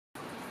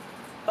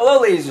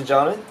Hello ladies and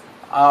gentlemen.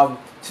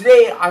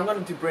 Today I'm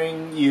going to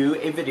bring you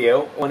a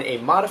video on a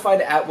modified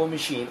Atwood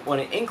machine on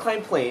an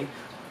inclined plane,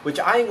 which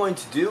I am going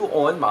to do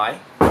on my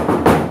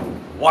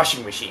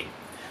washing machine.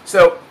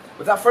 So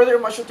without further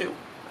much ado,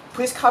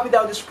 please copy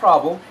down this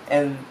problem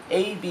and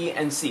A, B,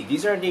 and C.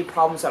 These are the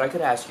problems that I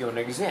could ask you on an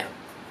exam.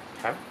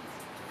 Okay?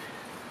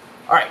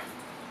 Alright,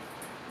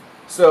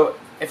 so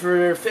if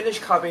you're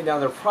finished copying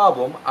down the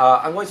problem,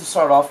 I'm going to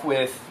start off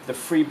with the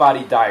free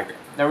body diagram.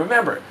 Now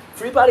remember,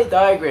 free body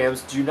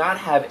diagrams do not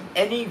have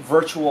any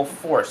virtual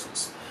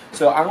forces.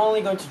 So I'm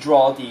only going to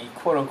draw the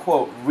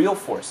quote-unquote real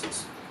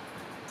forces.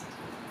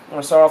 I'm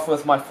going to start off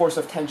with my force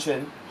of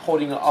tension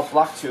holding up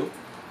block 2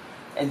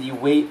 and the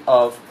weight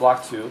of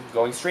block 2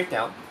 going straight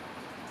down.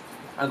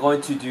 I'm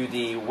going to do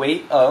the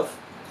weight of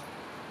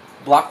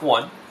block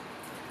 1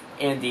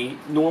 and the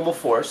normal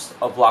force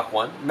of block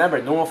 1. Remember,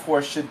 normal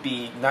force should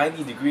be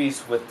 90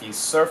 degrees with the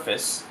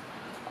surface.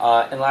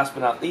 And last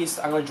but not least,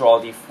 I'm going to draw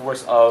the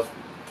force of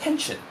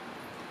tension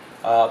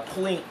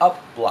pulling up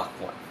block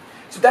 1.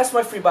 So that's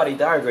my free body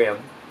diagram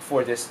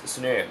for this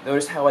scenario.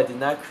 Notice how I did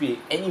not create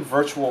any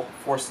virtual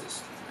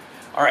forces.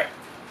 Alright,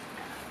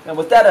 now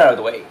with that out of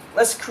the way,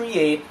 let's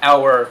create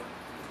our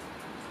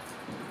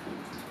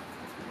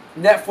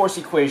net force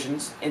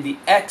equations in the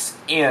x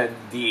and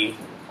the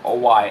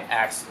y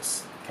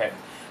axis. Okay.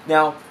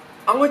 Now,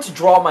 I'm going to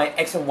draw my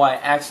x and y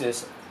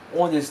axis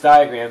on this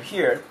diagram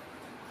here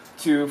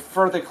to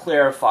further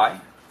clarify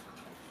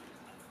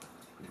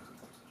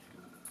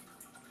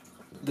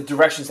the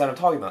directions that I'm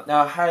talking about.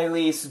 Now, I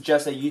highly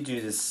suggest that you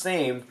do the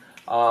same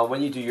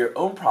when you do your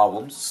own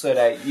problems so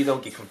that you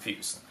don't get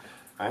confused.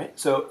 Alright,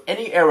 so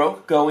any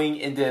arrow going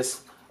in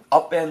this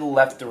up and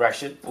left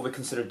direction will be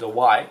considered the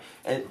y,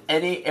 and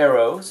any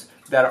arrows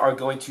that are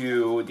going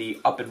to the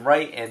up and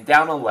right and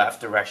down and left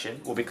direction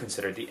will be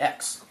considered the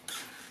x.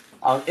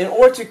 In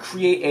order to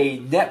create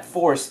a net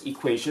force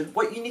equation,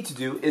 what you need to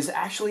do is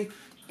actually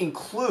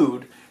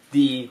include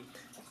the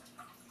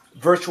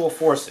virtual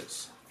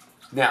forces.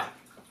 Now,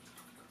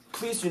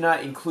 please do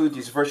not include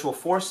these virtual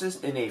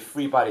forces in a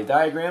free body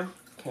diagram.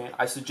 Okay,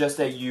 I suggest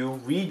that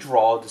you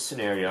redraw the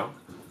scenario,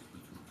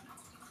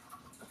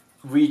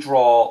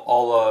 redraw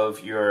all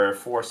of your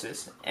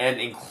forces, and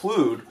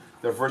include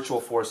the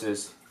virtual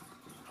forces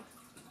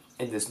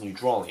in this new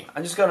drawing.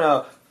 I'm just going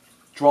to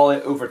draw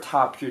it over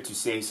top here to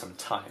save some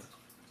time.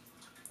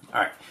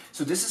 Alright,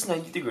 so this is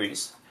 90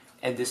 degrees,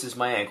 and this is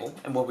my angle,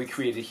 and what we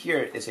created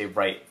here is a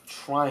right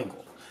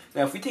triangle.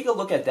 Now if we take a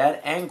look at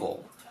that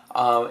angle,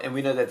 and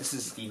we know that this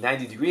is the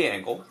 90-degree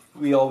angle,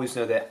 we always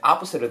know that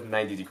opposite of the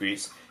 90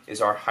 degrees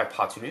is our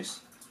hypotenuse,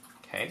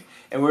 okay?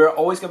 And we're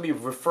always going to be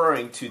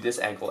referring to this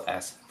angle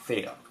as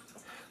theta.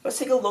 Let's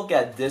take a look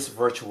at this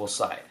virtual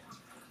side.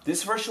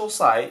 This virtual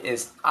side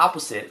is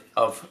opposite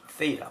of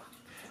theta.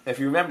 Now if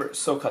you remember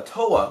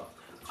SOHCAHTOA,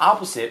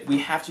 opposite, we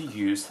have to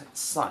use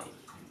sine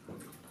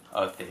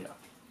of theta,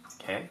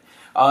 okay?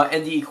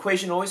 And the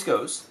equation always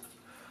goes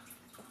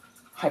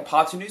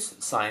hypotenuse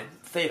sine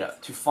theta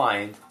to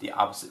find the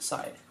opposite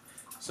side.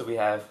 So we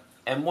have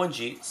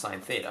m1g sine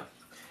theta,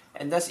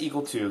 and that's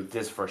equal to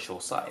this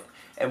virtual side.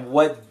 And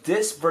what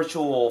this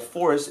virtual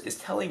force is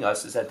telling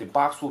us is that the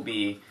box will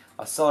be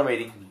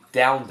accelerating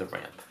down the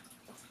ramp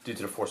due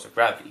to the force of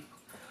gravity.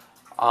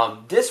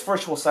 This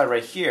virtual side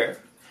right here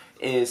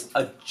is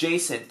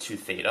adjacent to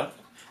theta,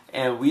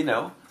 and we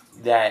know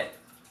that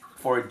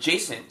for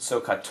adjacent,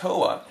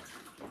 SOHCAHTOA,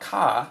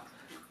 ka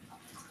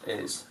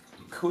is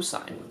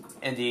cosine,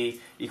 and the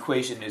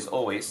equation is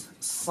always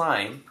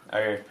sine,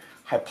 or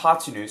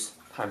hypotenuse,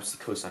 times the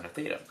cosine of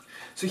theta.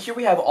 So here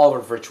we have all our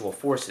virtual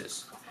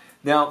forces.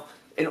 Now,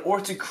 in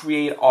order to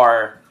create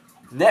our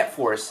net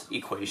force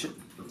equation,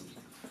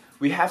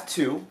 we have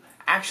to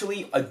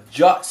actually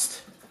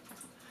adjust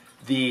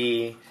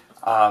the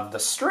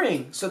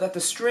string so that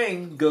the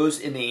string goes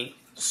in a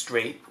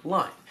straight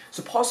line.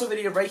 So pause the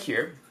video right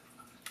here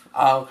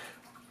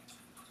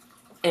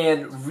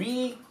and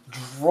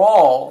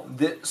redraw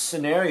the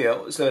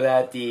scenario so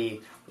that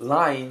the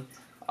line,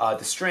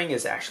 the string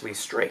is actually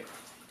straight.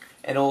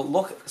 And it'll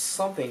look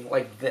something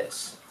like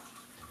this.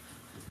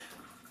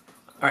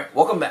 Alright,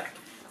 welcome back.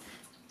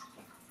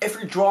 If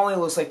your drawing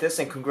looks like this,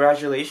 then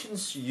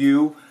congratulations,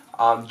 you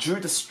drew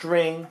the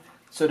string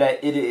so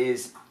that it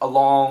is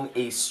along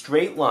a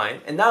straight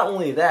line. And not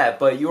only that,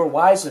 but you're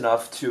wise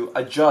enough to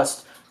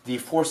adjust the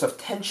force of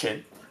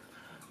tension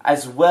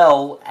as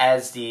well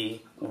as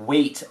the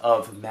weight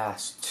of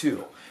mass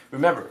 2.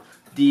 Remember,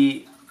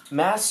 the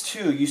mass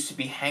 2 used to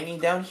be hanging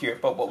down here,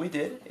 but what we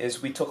did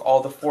is we took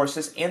all the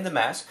forces and the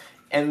mass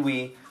and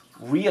we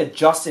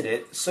readjusted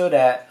it so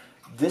that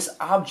this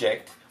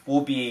object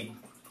will be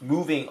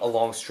moving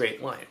along a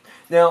straight line.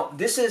 Now,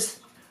 this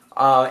is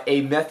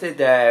a method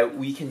that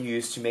we can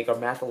use to make our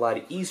math a lot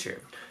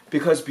easier,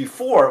 because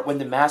before, when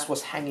the mass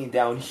was hanging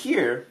down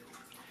here,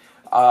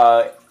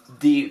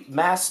 the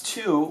mass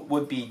 2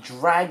 would be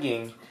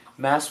dragging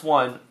mass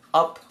 1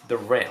 up the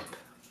ramp,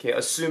 okay,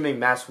 assuming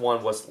mass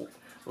 1 was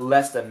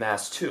less than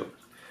mass 2.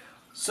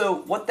 So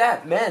what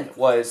that meant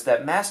was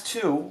that mass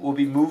 2 will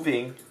be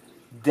moving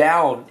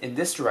down in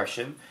this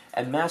direction,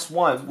 and mass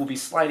 1 will be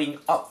sliding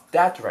up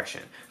that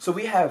direction. So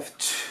we have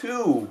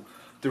two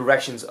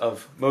directions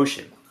of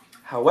motion.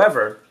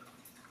 However,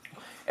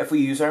 if we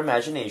use our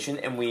imagination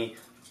and we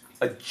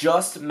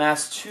adjust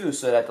mass 2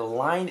 so that the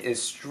line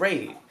is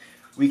straight,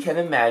 we can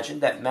imagine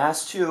that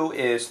mass 2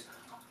 is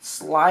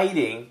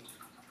sliding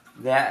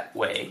that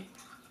way,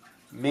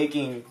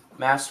 making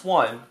mass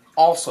 1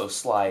 also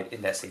slide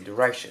in that same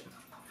direction.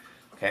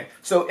 Okay,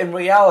 so in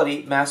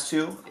reality, mass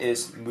 2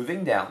 is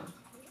moving down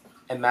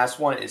and mass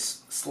 1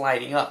 is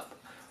sliding up.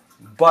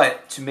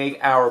 But to make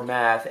our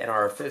math and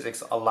our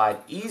physics a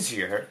lot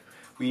easier,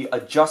 we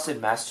adjusted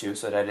mass 2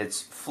 so that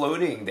it's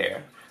floating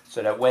there,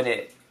 so that when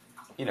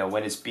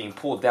it's being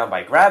pulled down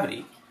by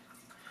gravity,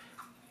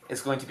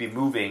 it's going to be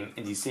moving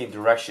in the same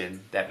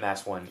direction that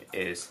mass 1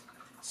 is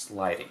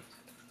sliding.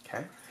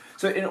 Okay?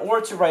 So in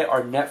order to write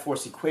our net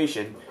force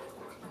equation,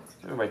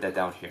 let me write that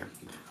down here.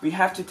 We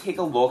have to take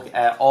a look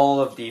at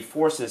all of the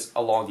forces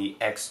along the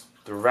x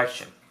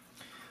direction.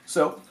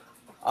 So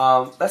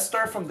let's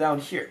start from down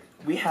here.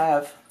 We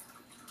have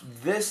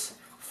this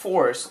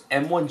force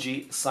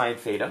m1g sine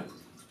theta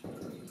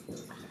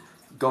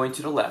going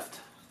to the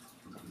left.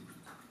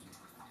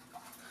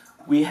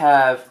 We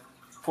have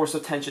force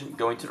of tension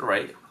going to the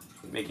right,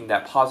 making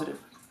that positive.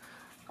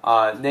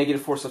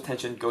 Negative force of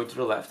tension going to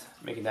the left,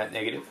 making that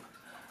negative.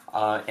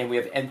 And we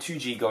have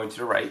m2g going to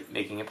the right,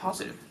 making it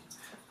positive.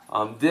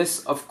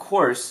 This, of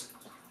course,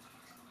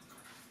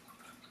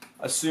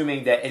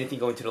 assuming that anything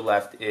going to the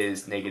left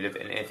is negative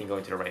and anything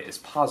going to the right is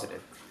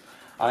positive.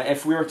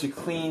 If we were to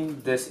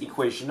clean this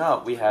equation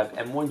up, we have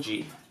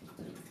m1g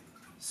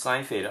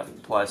sine theta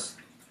plus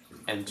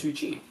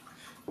m2g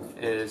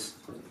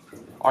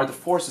are the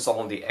forces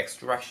along the x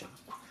direction.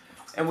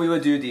 And we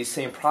would do the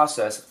same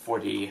process for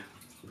the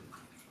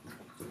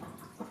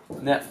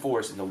net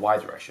force in the y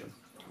direction.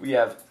 We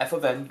have f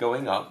of n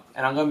going up,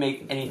 and I'm going to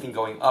make anything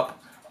going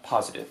up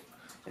positive.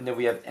 And then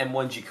we have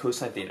m1g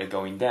cosine theta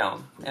going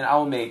down, and I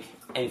will make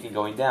anything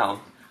going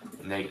down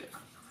negative.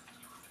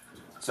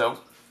 So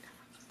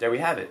there we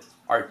have it,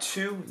 our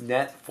two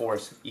net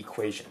force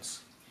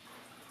equations.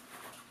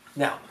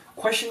 Now,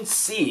 question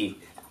C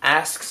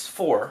asks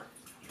for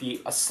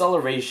the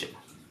acceleration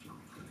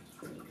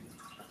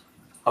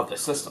of the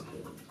system.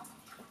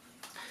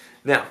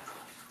 Now,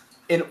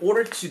 in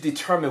order to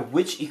determine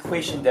which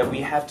equation that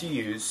we have to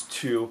use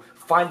to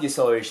find the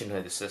acceleration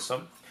of the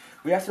system,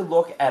 we have to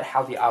look at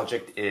how the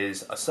object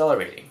is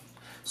accelerating.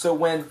 So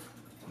when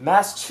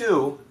mass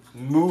 2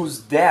 moves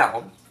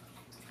down,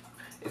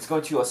 it's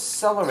going to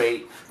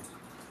accelerate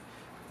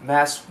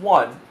mass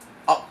 1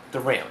 up the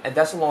ramp, and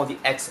that's along the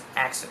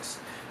x-axis.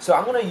 So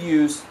I'm going to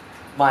use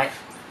my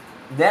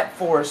net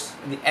force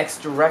in the x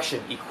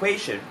direction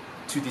equation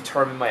to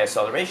determine my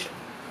acceleration.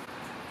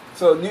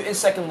 So Newton's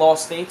second law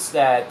states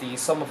that the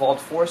sum of all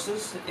the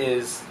forces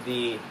is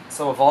the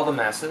sum of all the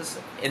masses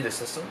in the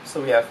system.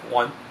 So we have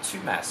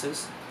 2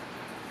 masses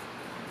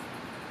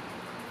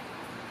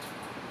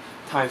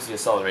times the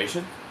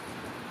acceleration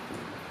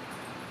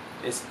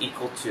is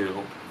equal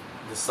to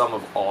the sum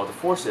of all the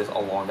forces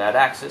along that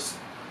axis.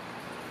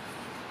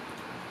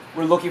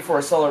 We're looking for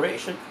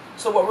acceleration,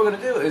 so what we're going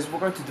to do is we're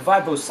going to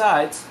divide both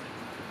sides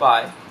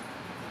by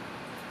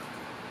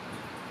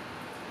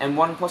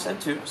m1 plus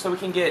m2, so we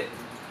can get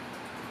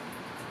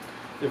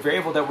the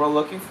variable that we're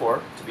looking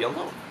for to be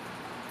alone.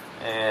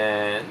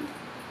 And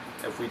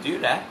if we do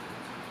that,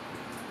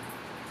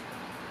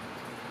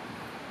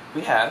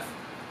 we have,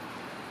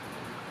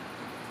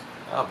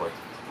 oh boy,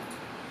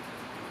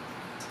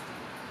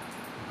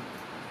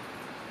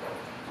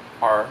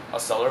 our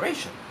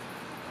acceleration,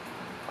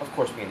 of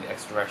course being in the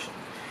x direction.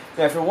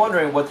 Now if you're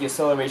wondering what the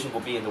acceleration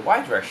will be in the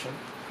y direction,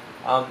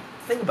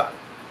 think about it.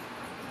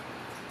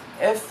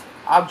 If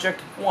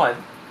object 1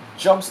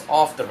 jumps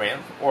off the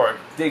ramp or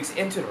digs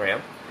into the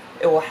ramp,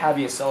 it will have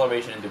the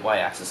acceleration in the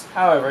y-axis.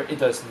 However, it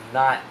does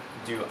not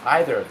do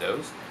either of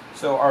those,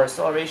 so our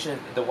acceleration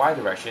in the y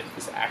direction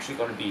is actually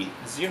going to be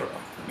 0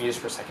 meters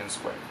per second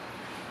squared.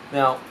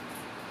 Now,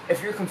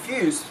 if you're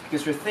confused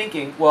because you're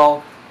thinking,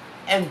 well,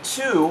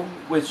 m2,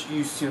 which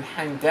used to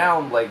hang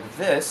down like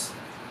this,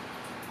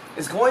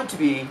 is going to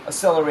be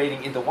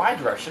accelerating in the y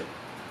direction.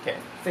 Okay,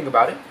 think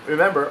about it.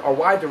 Remember, our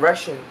y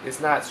direction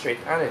is not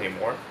straight down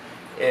anymore.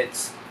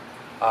 It's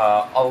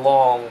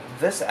along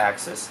this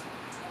axis.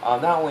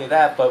 Not only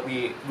that, but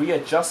we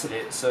readjusted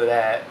it so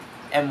that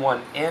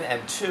m1 and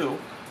m2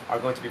 are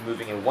going to be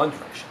moving in one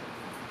direction.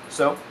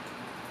 So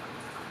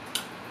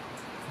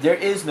there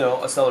is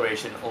no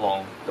acceleration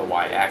along the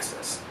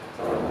y-axis.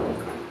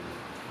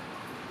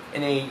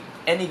 In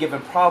any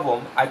given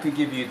problem, I could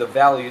give you the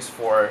values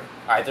for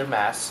either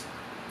mass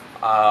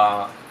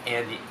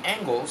and the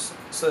angles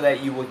so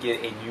that you will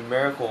get a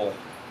numerical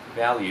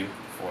value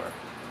for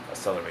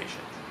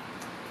acceleration.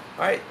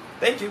 Alright,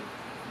 thank you.